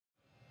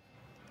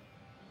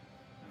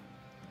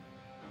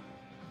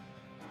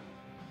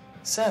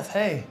Seth,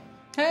 hey.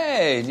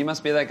 Hey, you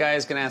must be that guy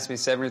who's gonna ask me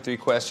 73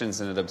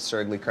 questions in an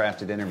absurdly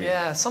crafted interview.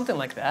 Yeah, something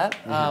like that.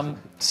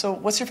 So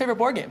what's your favorite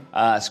board game?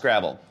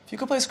 Scrabble. If you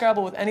could play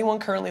Scrabble with anyone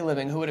currently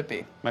living, who would it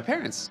be? My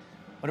parents.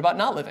 What about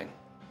not living?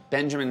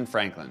 Benjamin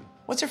Franklin.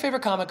 What's your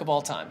favorite comic of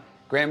all time?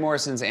 Grant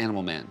Morrison's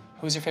Animal Man.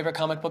 Who's your favorite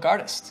comic book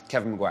artist?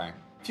 Kevin McGuire.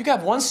 If you could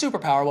have one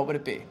superpower, what would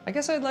it be? I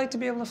guess I'd like to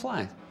be able to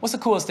fly. What's the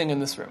coolest thing in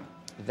this room?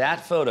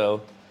 That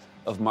photo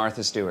of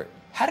Martha Stewart.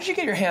 How did you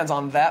get your hands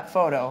on that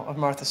photo of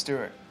Martha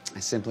Stewart? I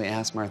simply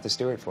asked Martha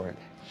Stewart for it.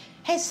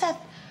 Hey, Seth,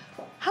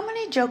 how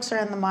many jokes are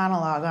in the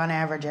monologue on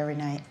average every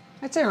night?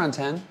 I'd say around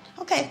 10.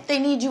 Okay, they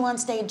need you on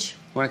stage.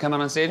 Want to come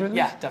out on stage with me?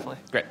 Yeah, definitely.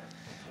 Great.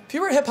 If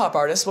you were a hip-hop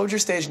artist, what would your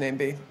stage name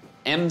be?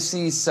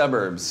 MC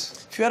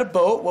Suburbs. If you had a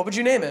boat, what would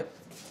you name it?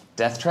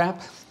 Death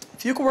Trap?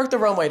 If you could work the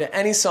runway to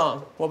any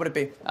song, what would it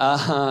be?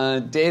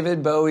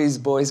 David Bowie's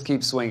Boys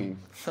Keep Swinging.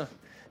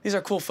 These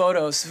are cool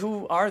photos.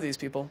 Who are these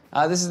people?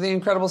 This is the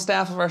incredible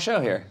staff of our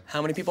show here.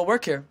 How many people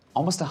work here?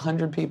 Almost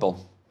 100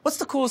 people. What's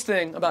the coolest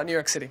thing about New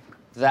York City?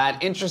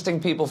 That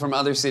interesting people from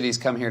other cities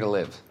come here to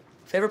live.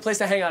 Favorite place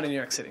to hang out in New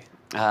York City?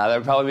 That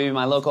would probably be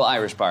my local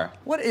Irish bar.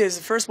 What is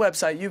the first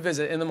website you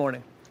visit in the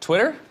morning?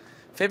 Twitter?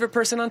 Favorite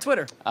person on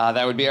Twitter?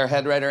 That would be our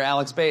head writer,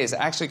 Alex Bays.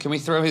 Actually, can we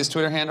throw his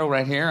Twitter handle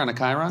right here on a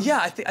chyron?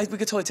 Yeah, we could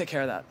totally take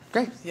care of that.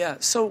 Great. Yeah,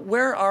 so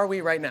where are we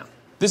right now?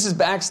 This is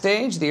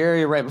backstage, the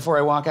area right before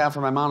I walk out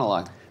for my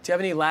monologue. Do you have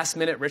any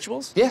last-minute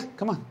rituals? Yeah,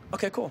 come on.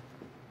 Okay, cool.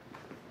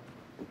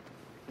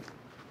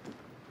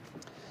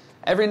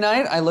 Every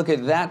night, I look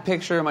at that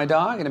picture of my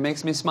dog, and it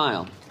makes me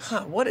smile.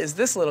 Huh, what is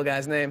this little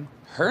guy's name?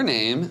 Her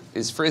name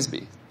is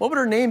Frisbee. What would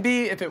her name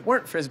be if it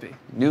weren't Frisbee?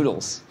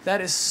 Noodles.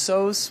 That is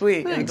so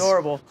sweet and Thanks.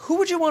 adorable. Who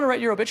would you want to write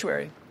your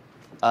obituary?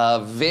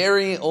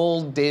 Very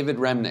old David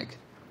Remnick.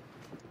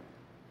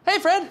 Hey,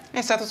 Fred.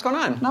 Hey, Seth, what's going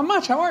on? Not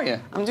much. How are you?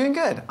 I'm doing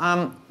good.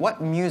 What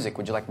music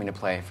would you like me to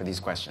play for these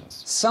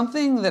questions?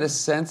 Something that a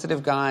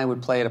sensitive guy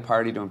would play at a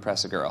party to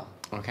impress a girl.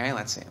 Okay,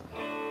 let's see.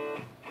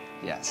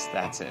 Yes,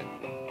 that's it.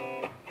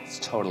 It's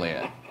totally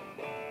it.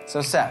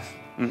 So, Seth.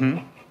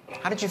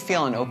 How did you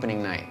feel on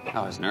opening night?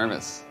 I was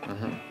nervous.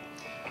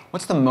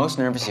 What's the most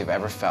nervous you've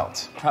ever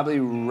felt? Probably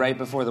right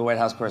before the White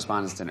House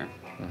Correspondents' Dinner.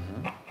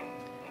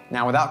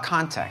 Now, without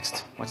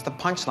context, what's the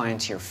punchline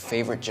to your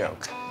favorite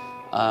joke?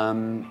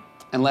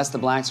 Unless the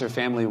blacks are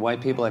family of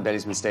white people, I bet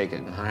he's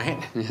mistaken. All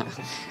right? Yeah.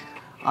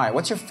 All right,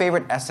 what's your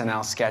favorite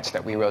SNL sketch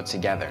that we wrote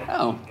together?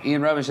 Oh,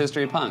 Ian Rubbish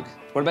History of Punk.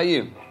 What about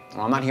you?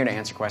 Well, I'm not here to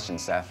answer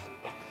questions, Seth,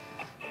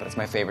 but it's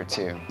my favorite,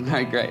 too. All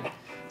right, great.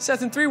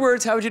 Seth, in 3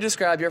 words, how would you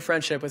describe your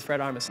friendship with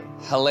Fred Armisen?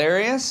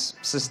 Hilarious,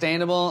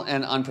 sustainable,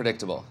 and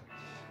unpredictable.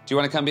 Do you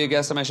want to come be a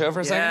guest on my show for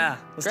a second? Yeah,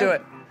 let's Great. do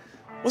it.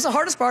 What's the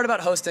hardest part about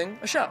hosting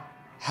a show?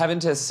 Having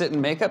to sit in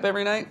makeup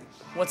every night?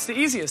 What's the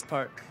easiest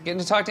part? Getting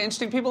to talk to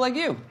interesting people like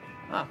you.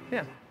 Ah,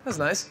 yeah, that's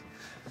nice.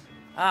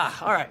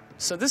 All right,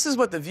 so this is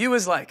what the view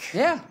is like.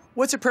 Yeah.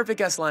 What's your perfect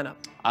guest lineup?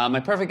 My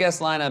perfect guest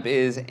lineup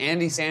is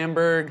Andy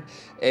Samberg,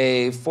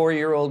 a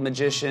 4-year-old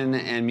magician,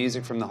 and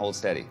music from The Hold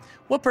Steady.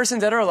 What person,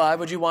 dead or alive,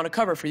 would you want to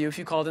cover for you if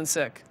you called in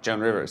sick? Joan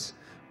Rivers.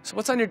 So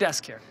what's on your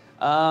desk here?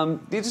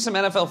 These are some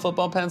NFL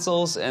football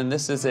pencils, and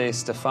this is a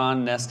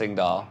Stefan nesting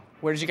doll.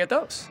 Where did you get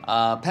those?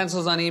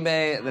 Pencils on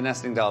eBay. The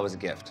nesting doll was a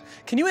gift.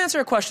 Can you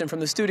answer a question from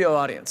the studio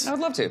audience? I would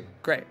love to.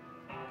 Great.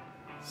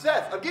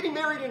 Seth, I'm getting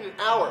married in an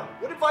hour.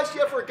 What advice do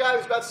you have for a guy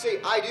who's about to say,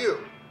 I do?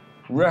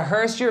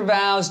 Rehearse your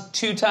vows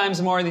 2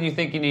 times more than you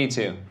think you need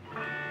to.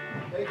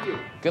 Thank you.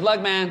 Good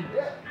luck, man.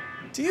 Yeah.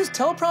 Do you use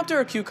teleprompter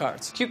or cue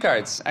cards? Cue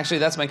cards. Actually,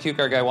 that's my cue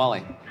card guy,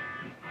 Wally.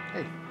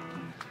 Hey.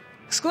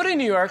 Excluding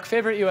New York,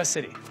 favorite U.S.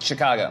 city?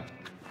 Chicago.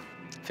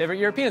 Favorite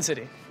European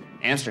city?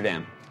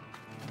 Amsterdam.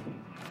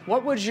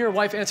 What would your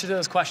wife answer to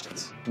those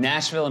questions?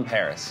 Nashville and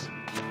Paris.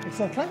 It's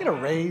like, can I get a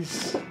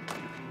raise?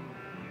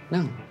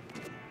 No.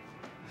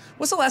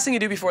 What's the last thing you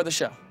do before the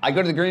show? I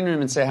go to the green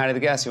room and say hi to the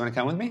guests. You want to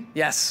come with me?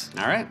 Yes.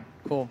 All right.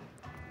 Cool.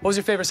 What was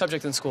your favorite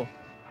subject in school?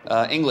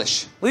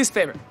 English. Least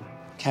favorite?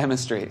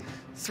 Chemistry.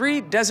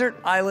 3 desert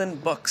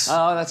island books.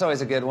 Oh, that's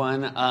always a good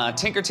one.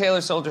 Tinker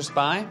Tailor Soldier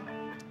Spy,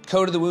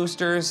 Code of the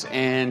Woosters,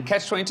 and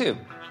Catch-22.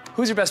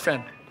 Who's your best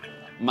friend?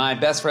 My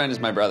best friend is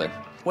my brother.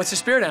 What's your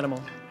spirit animal?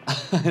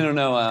 I don't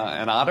know,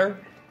 an otter?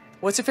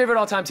 What's your favorite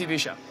all-time TV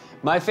show?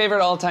 My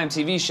favorite all-time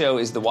TV show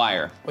is The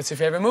Wire. What's your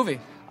favorite movie?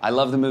 I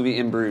love the movie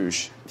In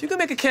Bruges. If you could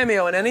make a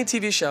cameo in any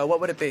TV show, what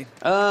would it be?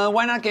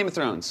 Why not Game of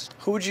Thrones?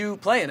 Who would you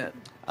play in it?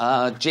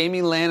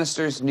 Jamie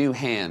Lannister's new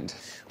hand.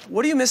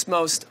 What do you miss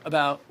most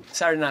about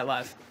Saturday Night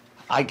Live?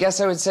 I guess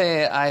I would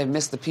say I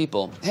miss the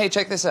people. Hey,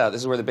 check this out.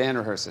 This is where the band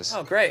rehearses.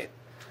 Oh, great.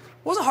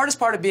 What was the hardest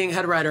part of being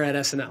head writer at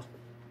SNL?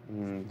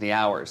 The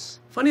hours.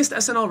 Funniest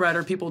SNL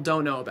writer people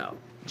don't know about?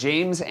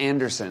 James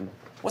Anderson.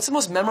 What's the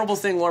most memorable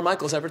thing Lorne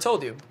Michaels ever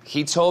told you?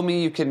 He told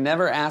me you can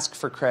never ask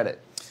for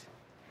credit.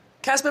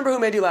 Cast member who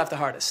made you laugh the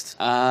hardest?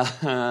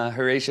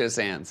 Horatio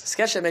Sands.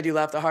 Sketch that made you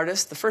laugh the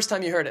hardest, the first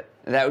time you heard it?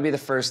 That would be the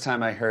first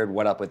time I heard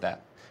What Up With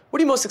That. What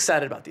are you most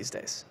excited about these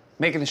days?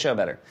 Making the show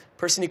better.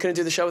 Person you couldn't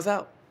do the show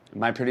without?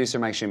 My producer,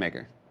 Mike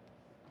Shoemaker.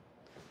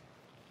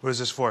 What is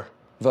this for?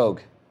 Vogue.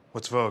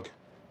 What's Vogue?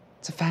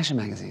 It's a fashion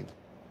magazine.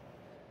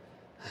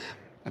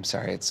 I'm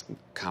sorry, it's a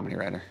comedy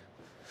writer.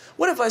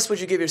 What advice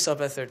would you give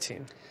yourself at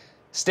 13?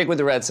 Stick with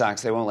the Red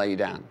Sox, they won't let you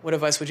down. What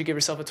advice would you give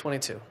yourself at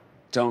 22?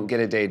 Don't get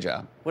a day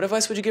job. What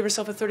advice would you give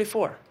yourself at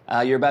 34?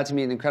 You're about to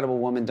meet an incredible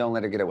woman, don't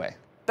let her get away.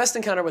 Best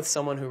encounter with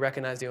someone who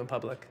recognized you in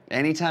public?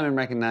 Anytime I'm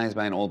recognized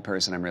by an old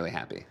person, I'm really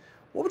happy.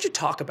 What would you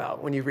talk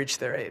about when you reach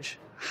their age?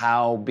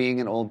 How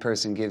being an old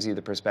person gives you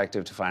the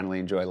perspective to finally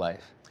enjoy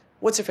life.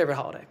 What's your favorite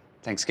holiday?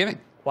 Thanksgiving.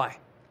 Why?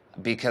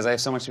 Because I have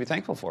so much to be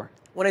thankful for.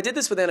 When I did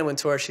this with Anna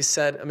Wintour, she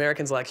said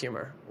Americans lack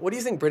humor. What do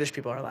you think British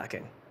people are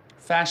lacking?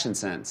 Fashion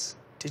sense.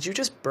 Did you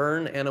just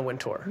burn Anna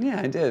Wintour?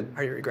 Yeah, I did.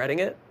 Are you regretting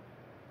it?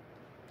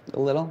 A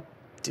little.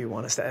 Do you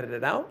want us to edit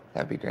it out?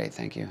 That'd be great,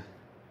 thank you.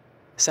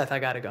 Seth, I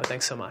gotta go.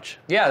 Thanks so much.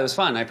 Yeah, it was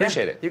fun. I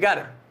appreciate it. You got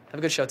it. Have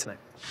a good show tonight.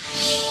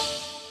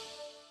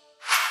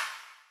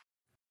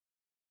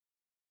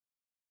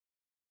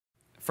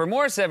 For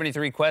more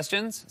 73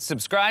 Questions,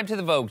 subscribe to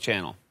the Vogue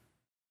channel.